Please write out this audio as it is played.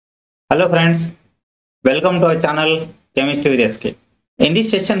Hello friends, welcome to our channel Chemistry with SK. In this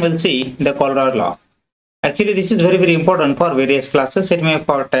session we'll see the Kohlrausch law. Actually this is very important for various classes. It may be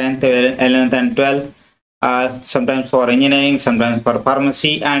for 10th, 11th and 12th, sometimes for engineering, sometimes for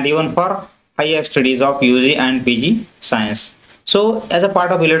pharmacy and even for higher studies of UG and PG science. So as a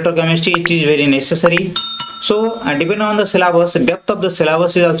part of electrochemistry it is very necessary. So depending on the syllabus, depth of the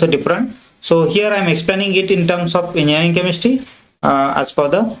syllabus is also different. So here I am explaining it in terms of engineering chemistry as per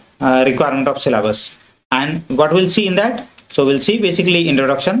the requirement of syllabus. And what we'll see in that, so we'll see basically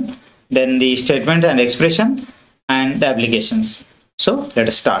introduction, then the statement and expression and the applications. So let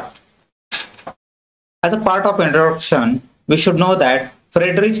us start. As a part of introduction, we should know that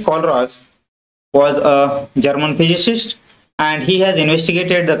Friedrich Kohlrausch was a German physicist and he has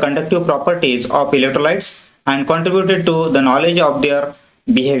investigated the conductive properties of electrolytes and contributed to the knowledge of their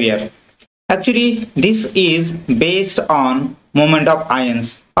behavior. Actually, this is based on movement of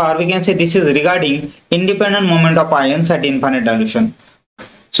ions, or we can say this is regarding independent movement of ions at infinite dilution.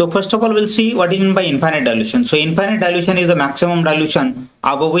 So first of all, we'll see what is meant by infinite dilution. So infinite dilution is the maximum dilution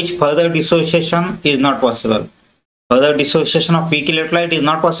above which further dissociation is not possible. Further dissociation of weak electrolyte is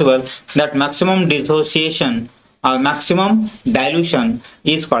not possible. That maximum dissociation or maximum dilution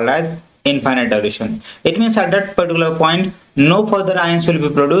is called as infinite dilution. It means at that particular point no further ions will be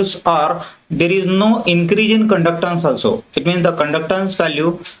produced, or there is no increase in conductance also. It means the conductance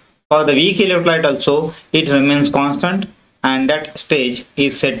value for the weak electrolyte also it remains constant, and that stage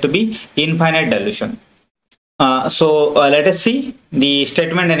is said to be infinite dilution. Let us see the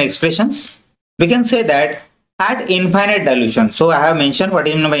statement and expressions. We can say that at infinite dilution, so I have mentioned what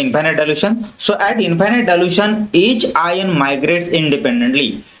is meant by infinite dilution. So at infinite dilution each ion migrates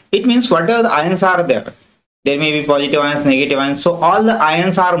independently. It means whatever the ions are there may be positive ions, negative ions, so all the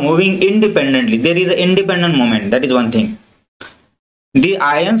ions are moving independently. There is an independent movement, that is one thing. The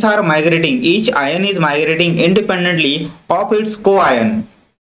ions are migrating, each ion is migrating independently of its co-ion.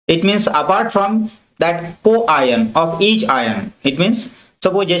 It means apart from that co-ion of each ion. It means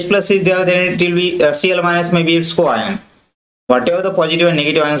suppose H plus is there, then it will be Cl minus may be its co-ion. Whatever the positive and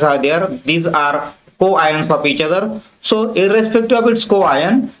negative ions are there, these are co-ions of each other. So irrespective of its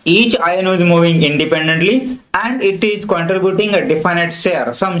co-ion, each ion is moving independently and it is contributing a definite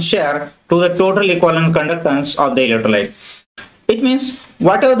share, some share to the total equivalent conductance of the electrolyte. It means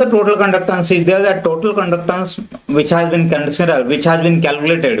whatever the total conductance is there, that total conductance which has been considered, which has been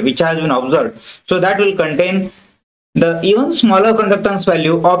calculated, which has been observed, so that will contain the even smaller conductance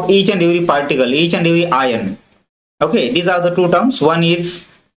value of each and every particle, each and every ion. Okay, these are the two terms. One is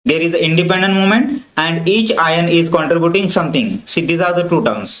there is an independent movement and each ion is contributing something. See, these are the two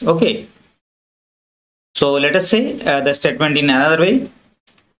terms. Okay. So let us say the statement in another way.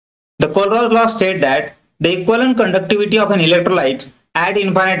 The Kohlrausch law states that the equivalent conductivity of an electrolyte at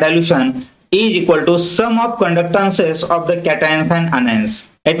infinite dilution is equal to sum of conductances of the cations and anions.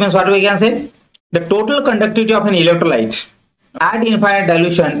 It means what we can say? The total conductivity of an electrolyte at infinite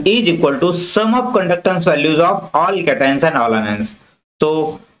dilution is equal to sum of conductance values of all cations and all anions.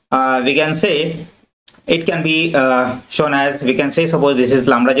 So we can say it can be shown as, we can say suppose this is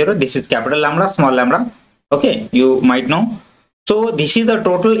lambda 0, this is capital lambda, small lambda. Okay, you might know. So this is the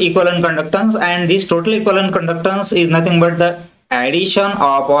total equivalent conductance, and this total equivalent conductance is nothing but the addition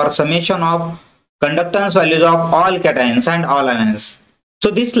of or summation of conductance values of all cations and all anions.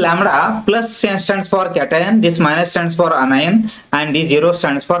 So this lambda plus stands for cation, this minus stands for anion, and this 0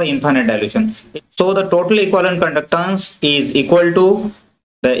 stands for infinite dilution. So the total equivalent conductance is equal to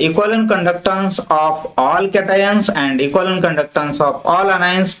the equivalent conductance of all cations and equivalent conductance of all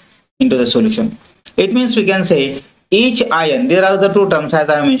anions into the solution. It means we can say each ion, there are the two terms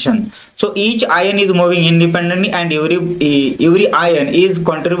as I mentioned. So each ion is moving independently and every ion is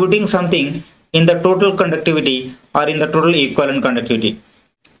contributing something in the total conductivity or in the total equivalent conductivity.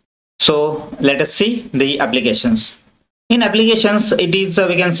 So let us see the applications. In applications, it is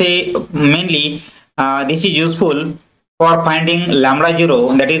we can say mainly this is useful for finding lambda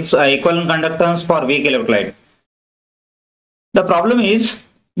 0, that is equivalent conductance for weak electrolyte. The problem is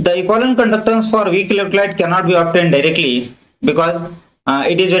the equivalent conductance for weak electrolyte cannot be obtained directly because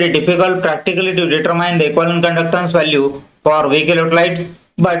it is very difficult practically to determine the equivalent conductance value for weak electrolyte.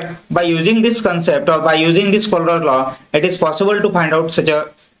 But by using this concept or by using this Kohlrausch law, it is possible to find out such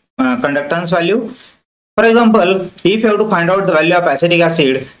a conductance value. For example, if you have to find out the value of acetic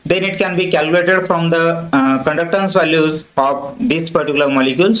acid, then it can be calculated from the conductance values of these particular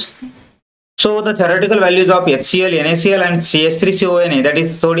molecules. So the theoretical values of HCl, NaCl and CH3CONa, that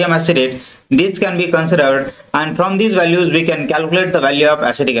is sodium acetate, these can be considered, and from these values we can calculate the value of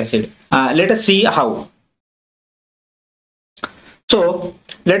acetic acid. Let us see how. So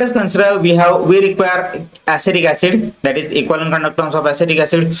let us consider we require acetic acid, that is equivalent conductance of acetic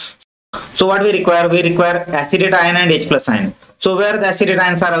acid. So what we require acetate ion and H plus ion. So where the acetate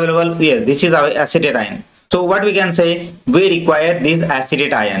ions are available? Yes, this is our acetate ion. So what we can say, we require this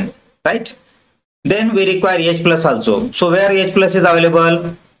acetate ion, right? Then we require H plus also. So where H plus is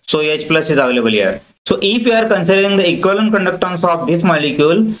available? So H plus is available here. So if we are considering the equivalent conductance of this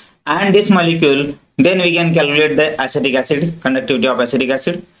molecule and this molecule, then we can calculate the acetic acid, conductivity of acetic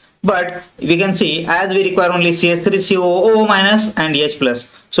acid. But we can see, as we require only CH3COO minus and H plus.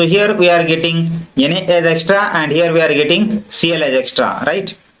 So here we are getting Na as extra and here we are getting Cl as extra,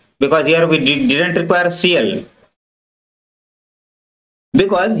 right? Because here we didn't require Cl.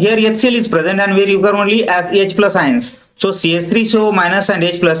 Because here HCl is present and we require only as H plus ions. So CH3CO minus and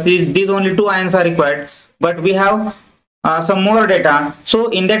H plus, these only two ions are required. But we have some more data. So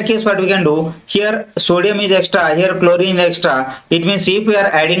in that case, what we can do, here sodium is extra, here chlorine is extra. It means if we are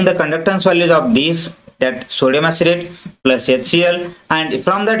adding the conductance values of these, that sodium acetate plus HCl, and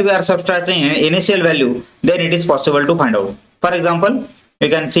from that we are subtracting NaCl value, then it is possible to find out. For example, you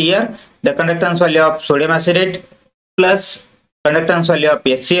can see here the conductance value of sodium acetate plus conductance value of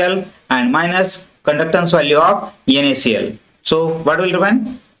HCl and minus conductance value of NaCl. So what will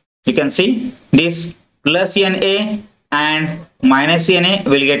remain? You can see this plus Na and minus Na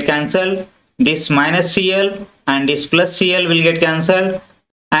will get cancelled. This minus Cl and this plus Cl will get cancelled.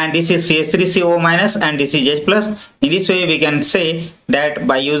 And this is CH3CO minus and this is H plus. In this way, we can say that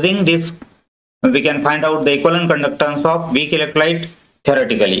by using this, we can find out the equivalent conductance of weak electrolyte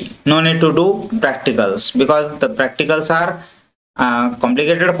theoretically. No need to do practicals because the practicals are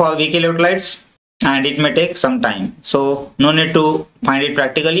complicated for weak electrolytes and it may take some time. So no need to find it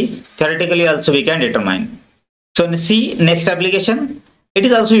practically. Theoretically also we can determine. So see next application. It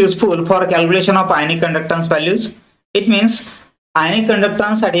is also useful for calculation of ionic conductance values. It means ionic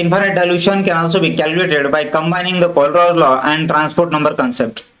conductance at infinite dilution can also be calculated by combining the Kohlrausch law and transport number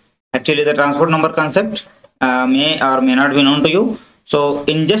concept. Actually, the transport number concept may or may not be known to you. So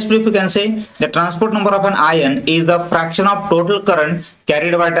in just brief, you can say the transport number of an ion is the fraction of total current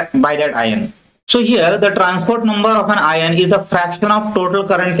carried by that ion. So here the transport number of an ion is the fraction of total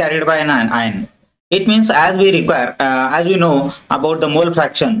current carried by an ion. It means as we require, as we know about the mole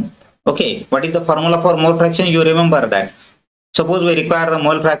fraction. Okay, what is the formula for mole fraction? You remember that. Suppose we require the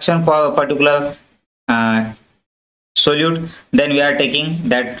mole fraction for a particular solute, then we are taking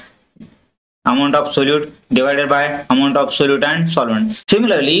that amount of solute divided by amount of solute and solvent.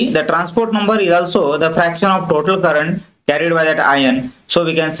 Similarly, the transport number is also the fraction of total current carried by that ion. So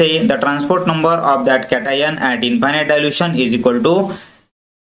we can say the transport number of that cation at infinite dilution is equal to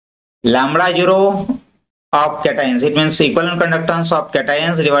lambda 0 of cations. It means equivalent conductance of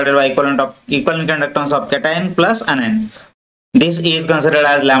cations divided by equivalent conductance of cation plus anion. This is considered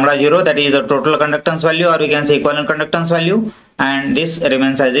as lambda 0, that is the total conductance value, or we can say equivalent conductance value, and this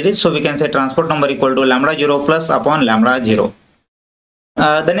remains as it is. So we can say transport number equal to lambda 0 plus upon lambda 0.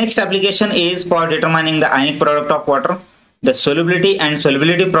 The next application is for determining the ionic product of water, the solubility and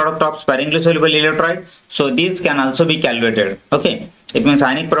solubility product of sparingly soluble electrolyte. So these can also be calculated. Okay, it means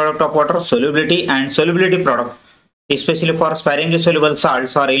ionic product of water, solubility and solubility product, especially for sparingly soluble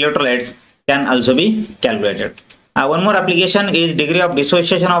salts or electrolytes, can also be calculated. One more application is degree of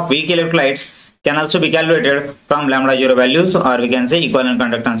dissociation of weak electrolytes can also be calculated from lambda 0 values, or we can say equivalent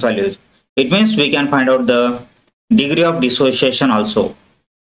conductance values. It means we can find out the degree of dissociation also,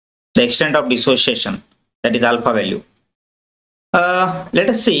 the extent of dissociation, that is alpha value. Let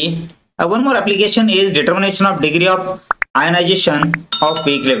us see. One more application is determination of degree of ionization of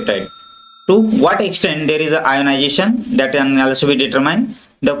weak electrolyte. To what extent there is a ionization, that can also be determined.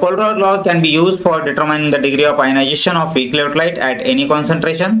 The Kohlrausch law can be used for determining the degree of ionization of weak electrolyte at any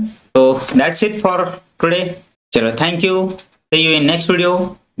concentration. So that's it for today. Chalo, thank you. See you in next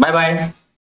video. Bye bye.